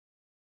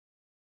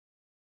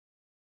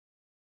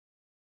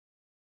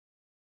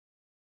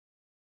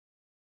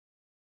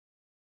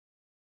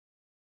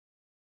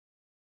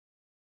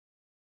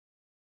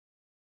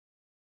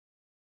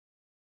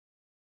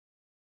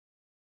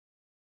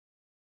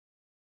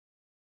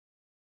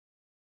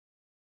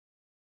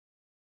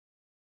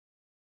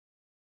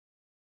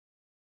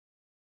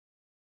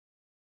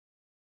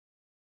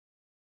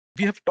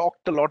We have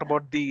talked a lot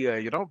about the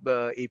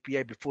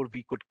API before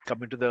we could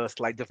come into the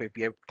slides of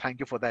API.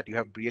 Thank you for that. You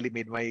have really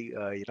made my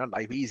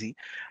life easy.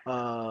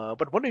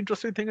 But one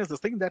interesting thing is this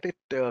thing that it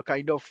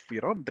kind of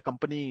the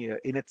company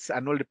in its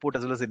annual report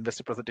as well as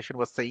investor presentation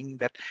was saying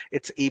that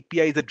its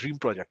API is a dream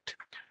project.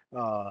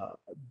 Uh,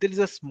 there is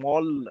a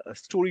small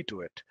story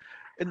to it.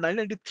 In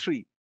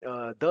 1993,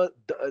 the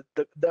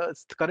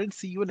current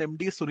CEO and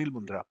MD is Sunil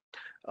Mundra.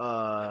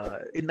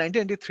 In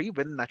 1993,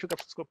 when Natural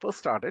Capsules first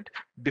started,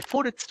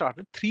 before it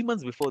started, 3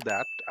 months before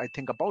that, I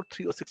think about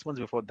 3 or 6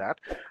 months before that,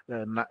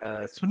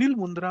 Sunil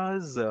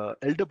Mundra's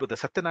elder brother,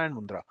 Satyanarayan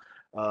Mundra,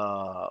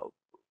 uh,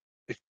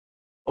 if,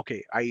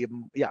 okay,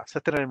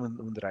 Satyanarayan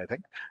Mundra, I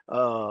think,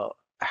 uh,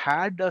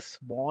 had a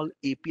small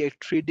API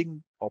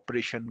trading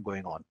operation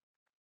going on.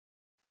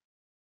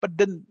 But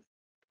then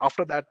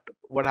after that,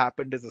 what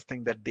happened is this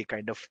thing that they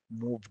kind of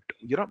moved,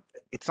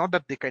 it's not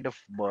that they kind of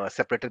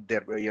separated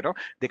their,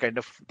 they kind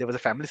of, there was a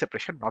family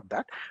separation, not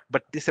that,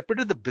 but they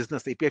separated the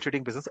business, API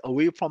trading business,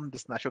 away from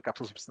this natural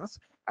capsules business.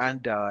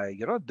 And,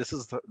 this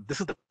is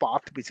the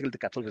path basically the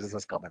capsule business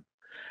has come in.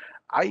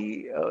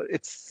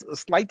 It's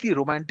slightly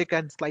romantic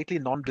and slightly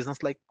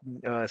non-business like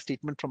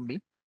statement from me,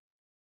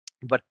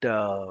 but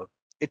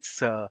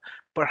it's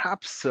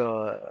perhaps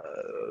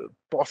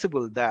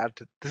possible that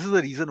this is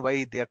the reason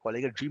why they are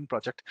calling a dream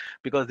project,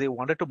 because they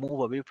wanted to move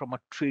away from a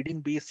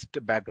trading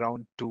based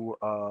background to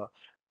a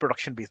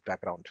production based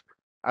background.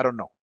 I don't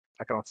know,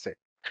 I cannot say.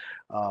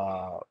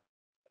 uh,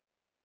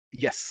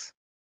 yes,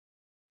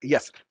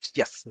 yes,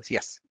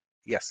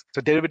 yes,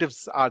 so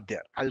derivatives are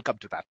there. I'll come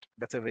to that.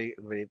 That's a very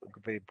very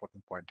very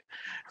important point.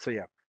 So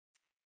yeah,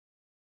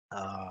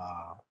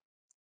 uh,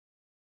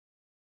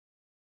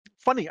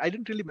 funny, I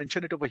didn't really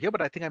mention it over here,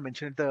 but I think I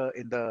mentioned it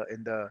in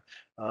the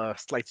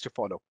slides to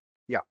follow.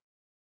 Yeah,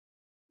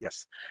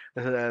 yes.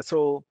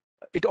 So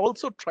it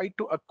also tried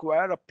to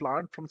acquire a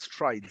plant from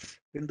Strides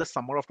in the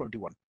summer of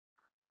 21,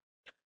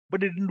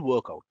 but it didn't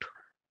work out.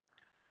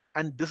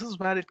 And this is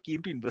where it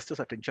came to investors'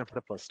 attention for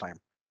the first time.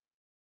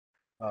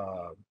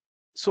 Uh,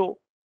 so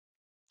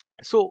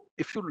so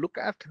if you look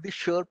at the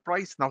share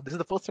price now, this is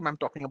the first time I'm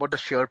talking about the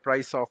share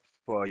price of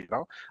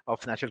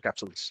of natural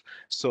capsules.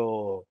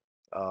 So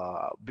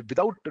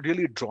without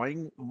really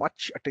drawing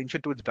much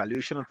attention to its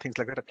valuation and things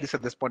like that, at least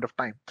at this point of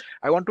time,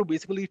 I want to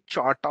basically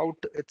chart out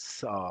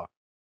its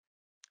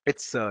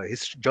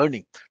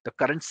journey, the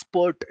current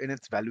spurt in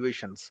its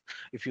valuations.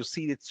 If you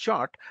see its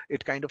chart,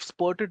 it kind of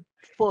spurted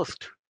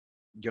first.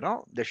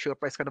 The share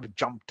price kind of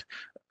jumped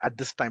at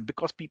this time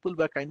because people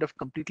were kind of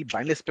completely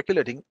blindly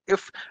speculating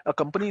if a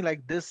company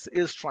like this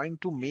is trying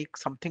to make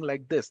something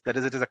like this, that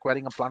is, it is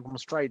acquiring a plant from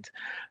Strides,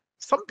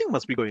 something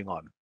must be going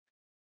on.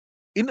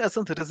 In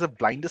essence, it is the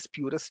blindest,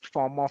 purest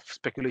form of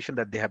speculation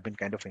that they have been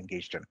kind of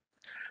engaged in.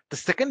 The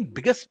second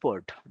biggest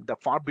spurt, the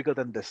far bigger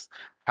than this,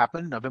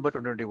 happened in November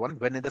 2021,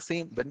 when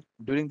when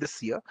during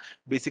this year,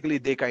 basically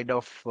they kind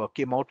of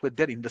came out with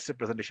their investor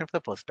presentation for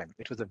the first time.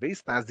 It was a very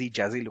snazzy,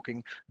 jazzy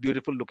looking,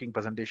 beautiful looking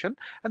presentation,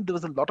 and there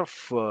was a lot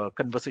of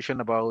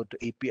conversation about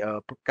AP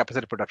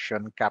capacity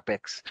production,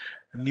 capex,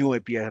 new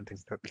API, and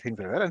things like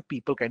that, and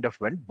people kind of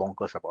went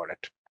bonkers about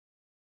it.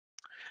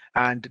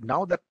 And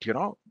now that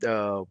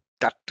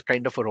that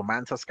kind of a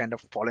romance has kind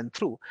of fallen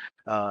through,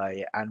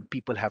 and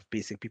people are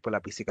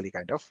basically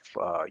kind of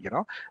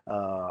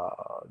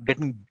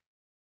getting,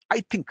 I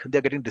think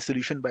they're getting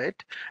disillusioned by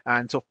it.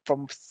 And so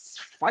from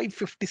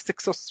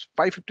 556 or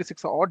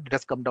 556 odd, it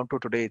has come down to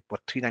today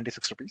what,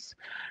 396 rupees.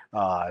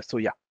 So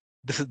yeah,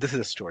 this is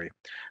a story.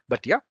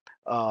 But yeah,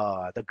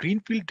 the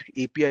greenfield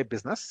API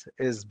business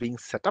is being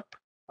set up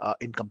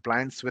in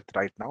compliance with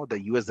right now the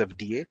US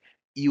FDA,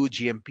 EU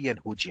GMP, and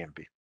WHO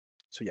GMP.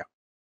 So yeah.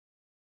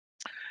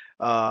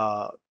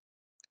 Uh,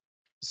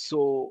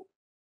 so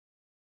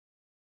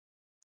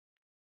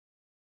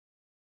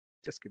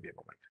just give me a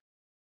moment.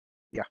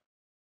 Yeah.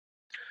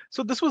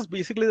 So this was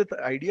basically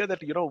the idea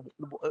that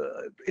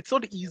it's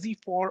not easy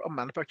for a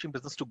manufacturing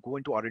business to go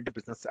into R&D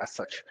business as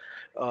such.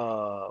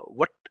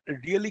 What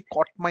really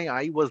caught my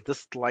eye was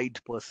this slide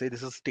per se.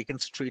 This is taken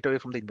straight away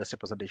from the investor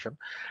presentation.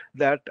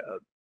 That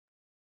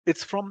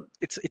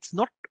it's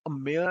not a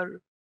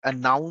mere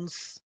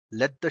announce,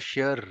 let the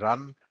share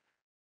run,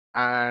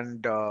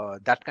 and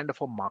that kind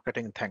of a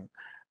marketing thing.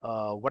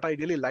 What I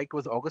really liked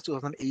was August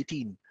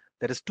 2018.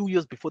 That is 2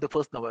 years before the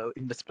first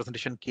investor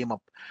presentation came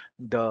up.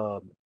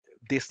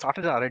 They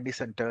started an R&D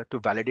center to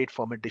validate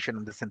fermentation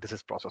and the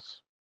synthesis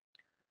process.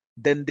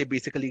 Then they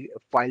basically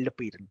filed a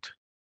patent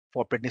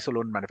for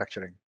prednisolone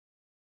manufacturing,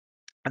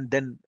 and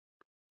then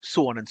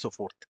so on and so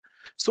forth.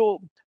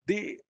 So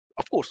they,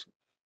 of course,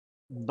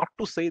 not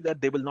to say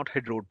that they will not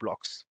hit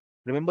roadblocks.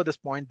 Remember this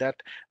point that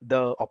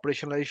the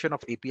operationalization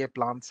of API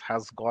plants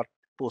has got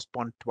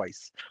postponed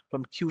twice,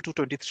 from Q2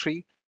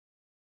 23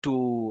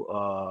 to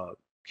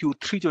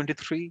Q3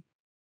 23,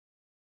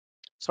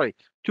 sorry,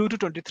 Q2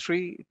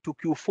 23 to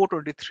Q4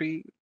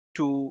 23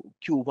 to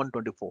Q1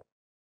 24.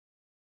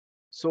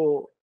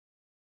 So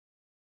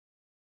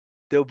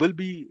there will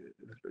be,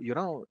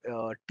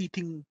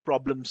 teething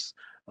problems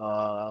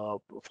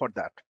for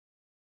that.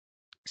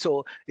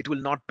 So it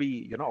will not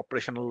be,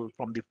 operational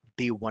from the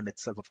day one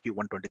itself of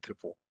Q1 23,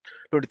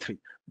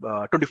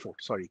 24.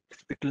 Sorry,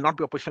 it will not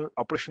be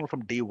operational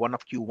from day one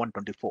of Q1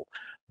 24.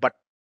 But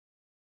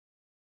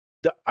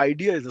the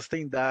idea is this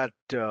thing that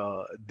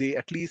they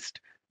at least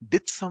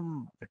did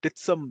some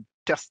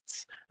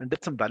tests and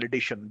did some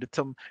validation, did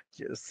some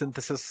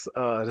synthesis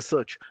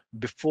research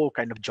before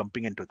kind of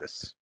jumping into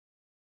this.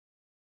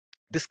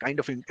 This kind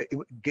of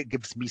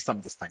gives me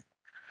some this time.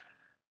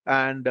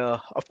 And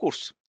of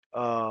course,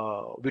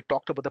 we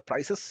talked about the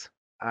prices,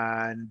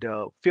 and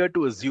fair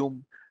to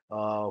assume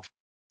uh,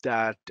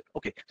 that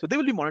okay, so they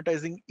will be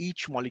monetizing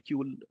each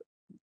molecule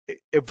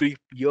every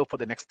year for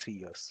the next 3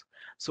 years.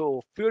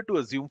 So fair to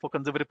assume, for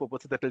conservative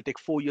purposes, that will take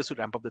 4 years to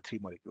ramp up the three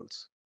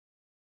molecules.